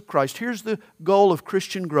fullness of Christ. Here's the goal of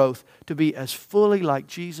Christian growth: to be as fully like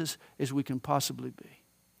Jesus as we can possibly be.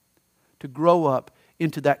 To grow up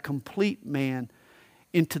into that complete man,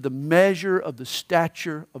 into the measure of the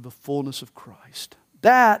stature of the fullness of Christ.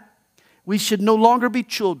 That we should no longer be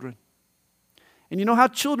children. And you know how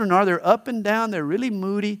children are. They're up and down. They're really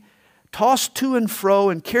moody, tossed to and fro,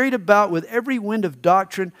 and carried about with every wind of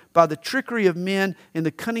doctrine by the trickery of men and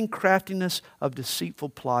the cunning craftiness of deceitful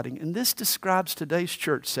plotting. And this describes today's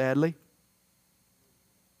church, sadly.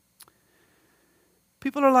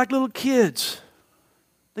 People are like little kids.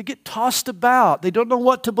 They get tossed about. They don't know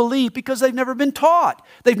what to believe because they've never been taught.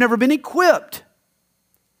 They've never been equipped.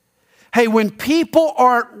 Hey, when people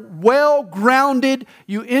aren't well grounded,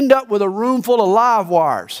 you end up with a room full of live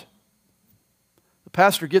wires. The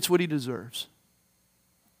pastor gets what he deserves.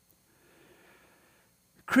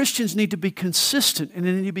 Christians need to be consistent, and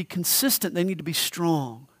they need to be consistent. They need to be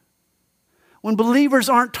strong. When believers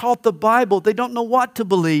aren't taught the Bible, they don't know what to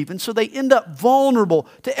believe, and so they end up vulnerable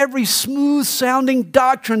to every smooth-sounding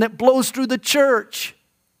doctrine that blows through the church.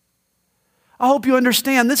 I hope you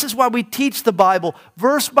understand. This is why we teach the Bible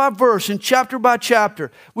verse by verse and chapter by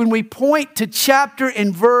chapter. When we point to chapter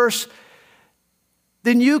and verse,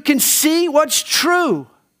 then you can see what's true.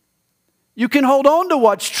 You can hold on to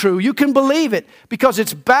what's true. You can believe it because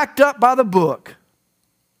it's backed up by the book.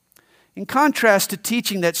 In contrast to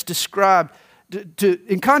teaching that's described,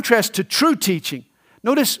 in contrast to true teaching,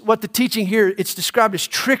 notice what the teaching here, it's described as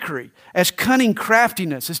trickery, as cunning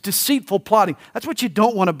craftiness, as deceitful plotting. That's what you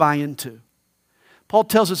don't want to buy into. Paul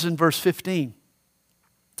tells us in verse 15,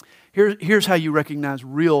 here's how you recognize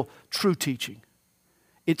real, true teaching.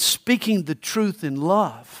 It's speaking the truth in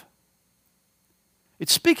love.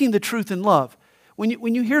 It's speaking the truth in love.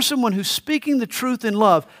 When you hear someone who's speaking the truth in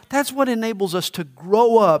love, that's what enables us to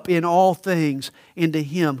grow up in all things into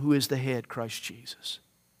Him who is the head, Christ Jesus.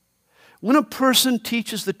 When a person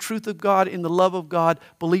teaches the truth of God in the love of God,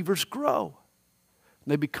 believers grow.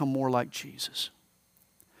 And they become more like Jesus.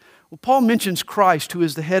 Well, Paul mentions Christ, who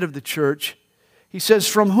is the head of the church. He says,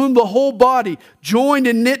 from whom the whole body, joined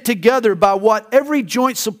and knit together by what every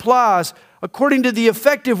joint supplies, according to the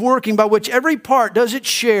effective working by which every part does its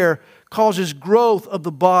share, causes growth of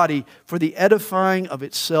the body for the edifying of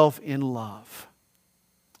itself in love.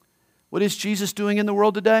 What is Jesus doing in the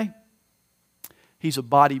world today? He's a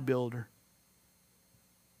bodybuilder.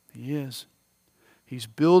 He is. He's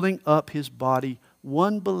building up His body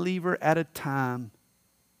one believer at a time.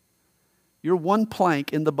 You're one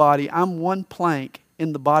plank in the body. I'm one plank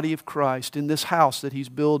in the body of Christ, in this house that He's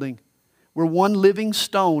building. We're one living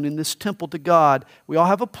stone in this temple to God. We all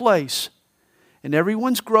have a place, and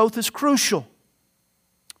everyone's growth is crucial.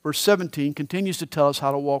 Verse 17 continues to tell us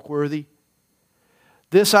how to walk worthy.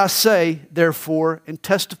 This I say, therefore, and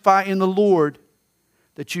testify in the Lord,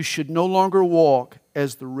 that you should no longer walk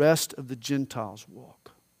as the rest of the Gentiles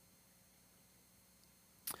walk.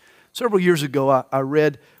 Several years ago, I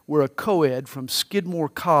read where a co-ed from Skidmore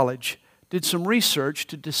College did some research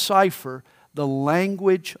to decipher the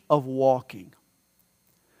language of walking.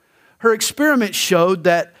 Her experiment showed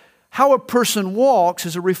that how a person walks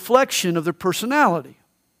is a reflection of their personality.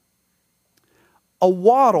 A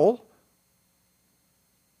waddle,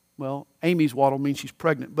 well, Amy's waddle means she's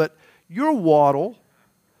pregnant, but your waddle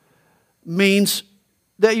means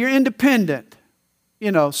that you're independent,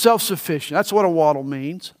 self-sufficient. That's what a waddle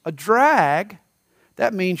means. A drag,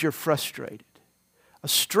 that means you're frustrated. A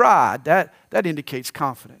stride, that indicates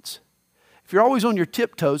confidence. If you're always on your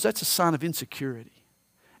tiptoes, that's a sign of insecurity.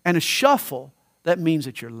 And a shuffle, that means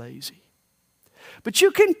that you're lazy. But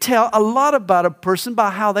you can tell a lot about a person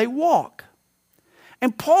by how they walk.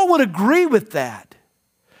 And Paul would agree with that.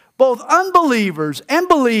 Both unbelievers and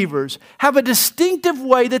believers have a distinctive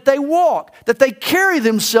way that they walk, that they carry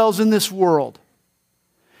themselves in this world.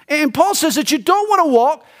 And Paul says that you don't want to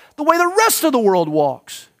walk the way the rest of the world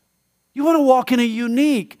walks. You want to walk in a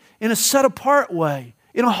unique, in a set-apart way,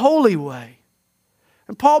 in a holy way.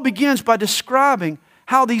 And Paul begins by describing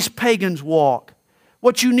how these pagans walk,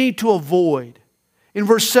 what you need to avoid. In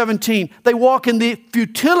verse 17, they walk in the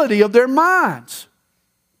futility of their minds.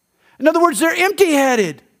 In other words, they're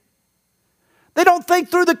empty-headed. They don't think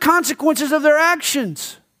through the consequences of their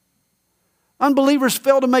actions. Unbelievers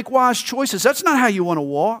fail to make wise choices. That's not how you want to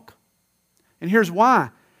walk. And here's why.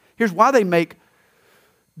 Here's why they make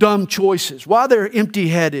dumb choices, why they're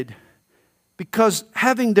empty-headed. Because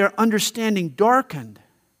having their understanding darkened,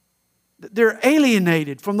 they're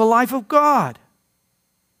alienated from the life of God.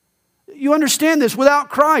 You understand this? Without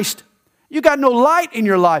Christ, you got no light in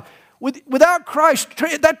your life. Without Christ,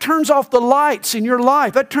 that turns off the lights in your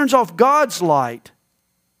life. That turns off God's light.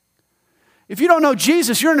 If you don't know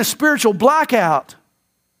Jesus, you're in a spiritual blackout.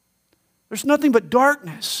 There's nothing but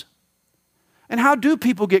darkness. And how do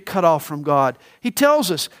people get cut off from God? He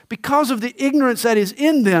tells us, because of the ignorance that is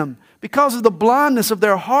in them, because of the blindness of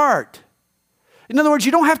their heart. In other words,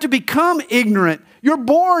 you don't have to become ignorant. You're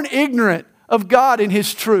born ignorant of God and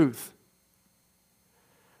His truth.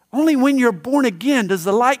 Only when you're born again does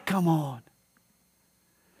the light come on.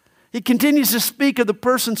 He continues to speak of the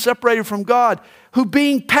person separated from God, who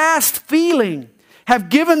being past feeling, have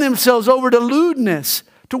given themselves over to lewdness,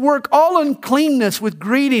 to work all uncleanness with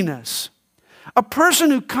greediness. A person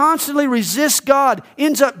who constantly resists God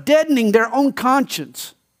ends up deadening their own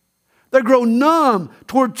conscience. They grow numb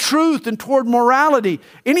toward truth and toward morality.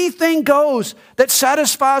 Anything goes that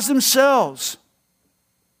satisfies themselves.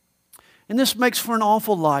 And this makes for an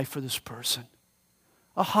awful life for this person.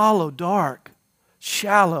 A hollow, dark,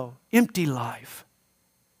 shallow, empty life.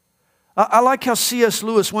 I like how C.S.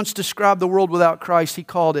 Lewis once described the world without Christ. He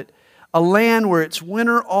called it a land where it's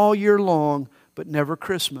winter all year long, but never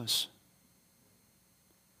Christmas.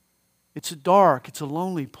 It's a dark, it's a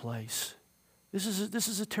lonely place. This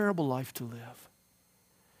is a terrible life to live.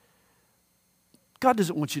 God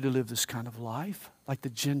doesn't want you to live this kind of life like the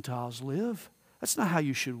Gentiles live. That's not how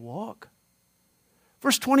you should walk.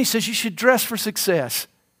 Verse 20 says you should dress for success.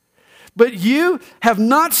 But you have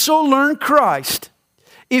not so learned Christ,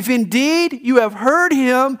 if indeed you have heard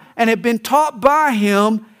Him and have been taught by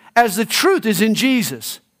Him, as the truth is in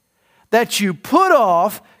Jesus, that you put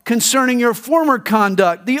off concerning your former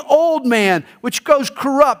conduct, the old man, which goes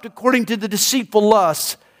corrupt according to the deceitful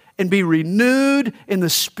lusts, and be renewed in the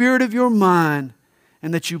spirit of your mind,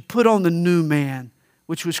 and that you put on the new man,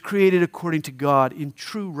 which was created according to God in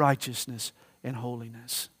true righteousness and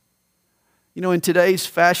holiness. You know, in today's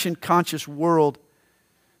fashion-conscious world,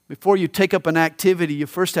 before you take up an activity, you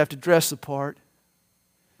first have to dress the part.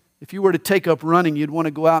 If you were to take up running, you'd want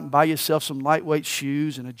to go out and buy yourself some lightweight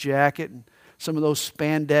shoes and a jacket and some of those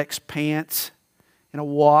spandex pants and a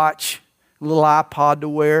watch, a little iPod to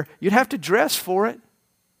wear. You'd have to dress for it.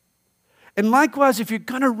 And likewise, if you're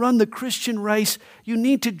going to run the Christian race, you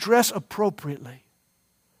need to dress appropriately.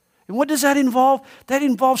 And what does that involve? That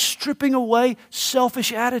involves stripping away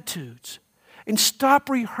selfish attitudes and stop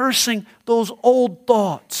rehearsing those old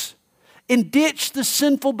thoughts and ditch the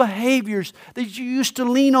sinful behaviors that you used to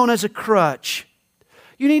lean on as a crutch.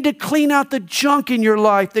 You need to clean out the junk in your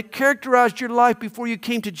life that characterized your life before you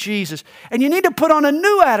came to Jesus. And you need to put on a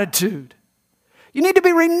new attitude. You need to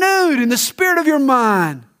be renewed in the spirit of your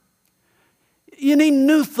mind. You need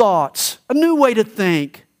new thoughts, a new way to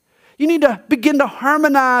think. You need to begin to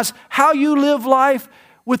harmonize how you live life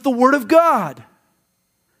with the Word of God.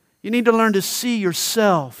 You need to learn to see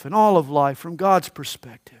yourself and all of life from God's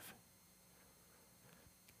perspective.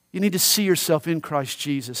 You need to see yourself in Christ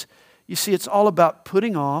Jesus. You see, it's all about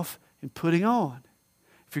putting off and putting on.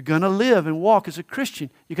 If you're going to live and walk as a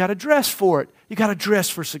Christian, you got to dress for it. You got to dress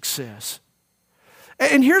for success.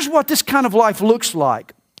 And here's what this kind of life looks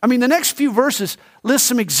like. I mean, the next few verses list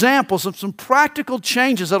some examples of some practical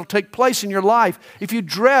changes that will take place in your life if you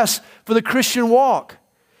dress for the Christian walk.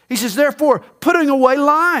 He says, therefore, putting away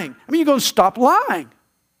lying. I mean, you're going to stop lying.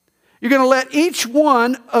 You're going to let each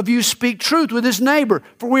one of you speak truth with his neighbor,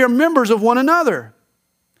 for we are members of one another.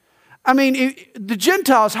 I mean, the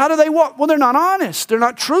Gentiles, how do they walk? Well, they're not honest. They're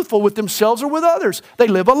not truthful with themselves or with others. They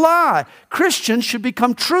live a lie. Christians should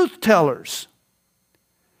become truth tellers.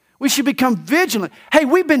 We should become vigilant. Hey,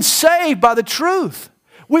 we've been saved by the truth.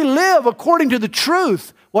 We live according to the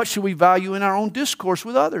truth. What should we value in our own discourse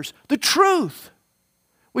with others? The truth.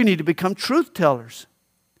 We need to become truth tellers.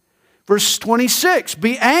 Verse 26,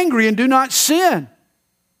 be angry and do not sin.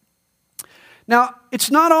 Now, it's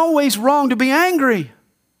not always wrong to be angry.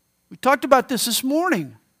 We talked about this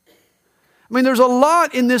morning. I mean, there's a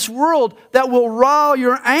lot in this world that will rile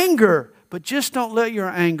your anger, but just don't let your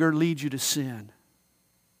anger lead you to sin.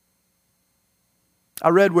 I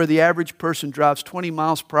read where the average person drives 20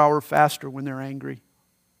 miles per hour faster when they're angry.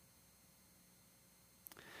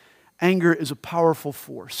 Anger is a powerful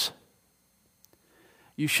force.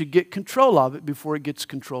 You should get control of it before it gets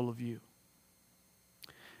control of you.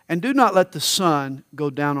 And do not let the sun go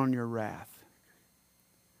down on your wrath.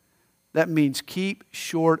 That means keep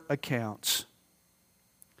short accounts.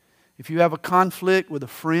 If you have a conflict with a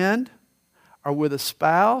friend or with a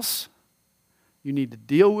spouse, you need to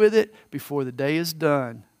deal with it before the day is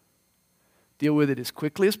done. Deal with it as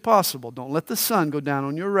quickly as possible. Don't let the sun go down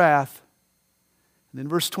on your wrath. And then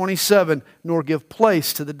verse 27, nor give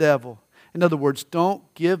place to the devil. In other words, don't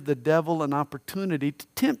give the devil an opportunity to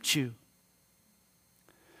tempt you.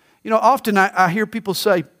 You know, often I hear people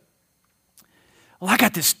say, Well, I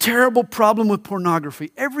got this terrible problem with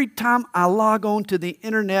pornography. Every time I log on to the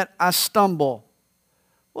internet, I stumble.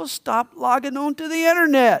 Well, stop logging on to the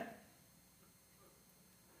internet.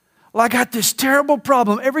 Well, I got this terrible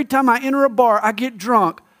problem. Every time I enter a bar, I get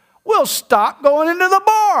drunk. Well, stop going into the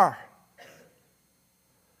bar.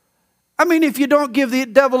 I mean, if you don't give the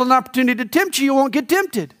devil an opportunity to tempt you, you won't get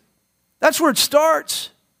tempted. That's where it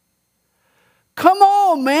starts. Come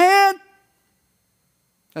on, man.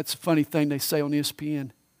 That's a funny thing they say on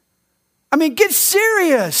ESPN. I mean, get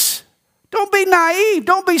serious. Don't be naive.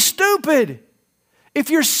 Don't be stupid. If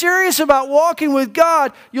you're serious about walking with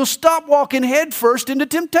God, you'll stop walking headfirst into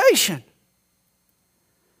temptation.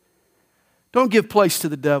 Don't give place to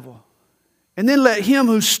the devil. And then let him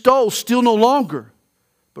who stole steal no longer,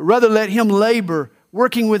 but rather let him labor,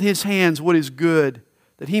 working with his hands what is good,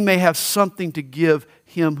 that he may have something to give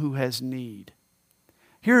him who has need.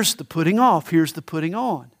 Here's the putting off. Here's the putting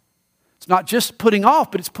on. It's not just putting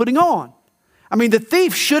off, but it's putting on. I mean, the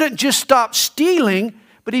thief shouldn't just stop stealing,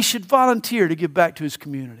 but he should volunteer to give back to his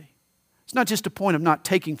community. It's not just a point of not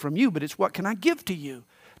taking from you, but it's what can I give to you?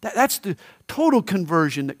 That's the total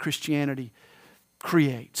conversion that Christianity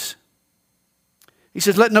creates. He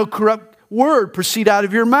says, let no corrupt word proceed out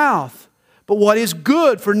of your mouth, but what is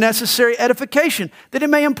good for necessary edification, that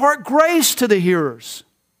it may impart grace to the hearers.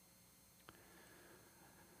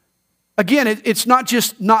 Again, it's not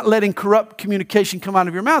just not letting corrupt communication come out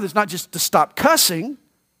of your mouth. It's not just to stop cussing,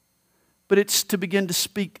 but it's to begin to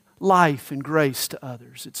speak life and grace to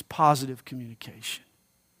others. It's positive communication.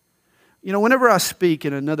 You know, whenever I speak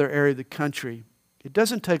in another area of the country, it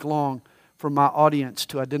doesn't take long for my audience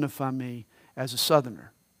to identify me as a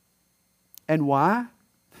Southerner. And why?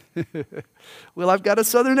 Well, I've got a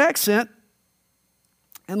Southern accent.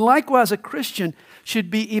 And likewise, a Christian should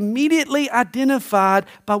be immediately identified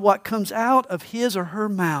by what comes out of his or her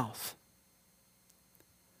mouth.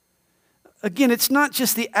 Again, it's not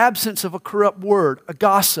just the absence of a corrupt word, a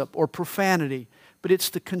gossip, or profanity, but it's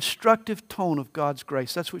the constructive tone of God's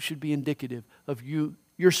grace. That's what should be indicative of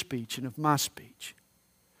your speech and of my speech.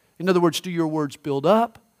 In other words, do your words build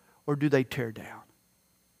up or do they tear down?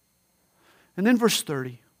 And then verse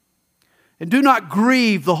 30. And do not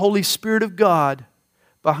grieve the Holy Spirit of God,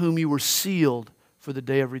 by whom you were sealed for the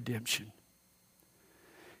day of redemption.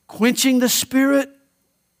 Quenching the Spirit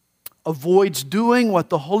avoids doing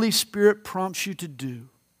what the Holy Spirit prompts you to do.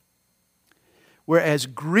 Whereas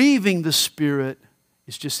grieving the Spirit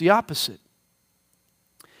is just the opposite.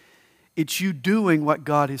 It's you doing what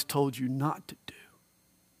God has told you not to do.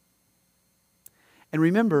 And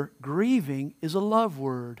remember, grieving is a love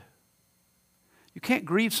word. You can't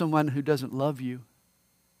grieve someone who doesn't love you.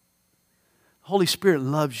 The Holy Spirit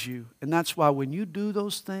loves you, and that's why when you do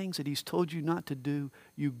those things that He's told you not to do,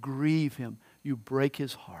 you grieve Him. You break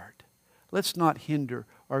His heart. Let's not hinder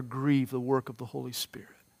or grieve the work of the Holy Spirit.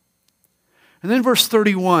 And then verse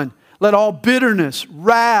 31, let all bitterness,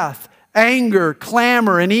 wrath, anger,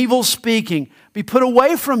 clamor, and evil speaking be put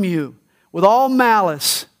away from you with all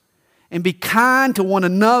malice, and be kind to one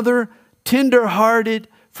another, tender-hearted,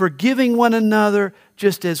 forgiving one another,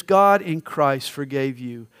 just as God in Christ forgave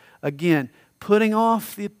you. Again, putting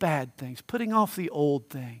off the bad things, putting off the old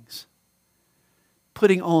things,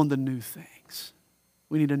 putting on the new things.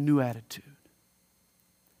 We need a new attitude.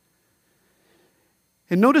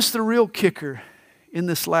 And notice the real kicker in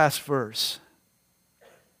this last verse.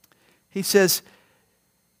 He says,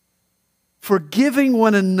 forgiving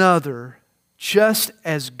one another just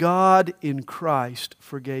as God in Christ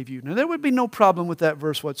forgave you. Now, there would be no problem with that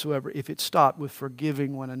verse whatsoever if it stopped with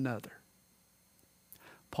forgiving one another.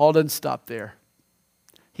 Paul doesn't stop there.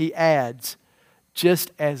 He adds,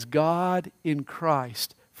 just as God in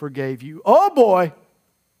Christ forgave you. Oh boy,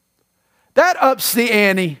 that ups the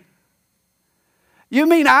ante. You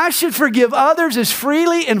mean I should forgive others as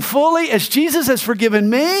freely and fully as Jesus has forgiven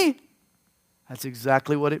me? That's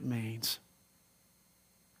exactly what it means.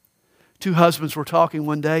 Two husbands were talking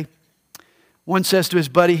one day. One says to his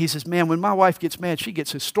buddy, he says, man, when my wife gets mad, she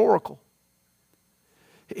gets historical.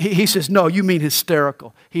 He says, no, you mean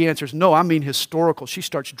hysterical. He answers, no, I mean historical. She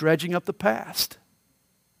starts dredging up the past.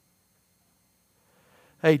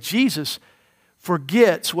 Hey, Jesus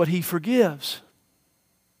forgets what He forgives.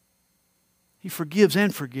 He forgives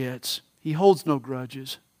and forgets. He holds no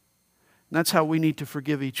grudges. And that's how we need to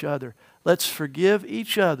forgive each other. Let's forgive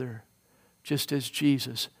each other just as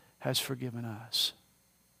Jesus has forgiven us.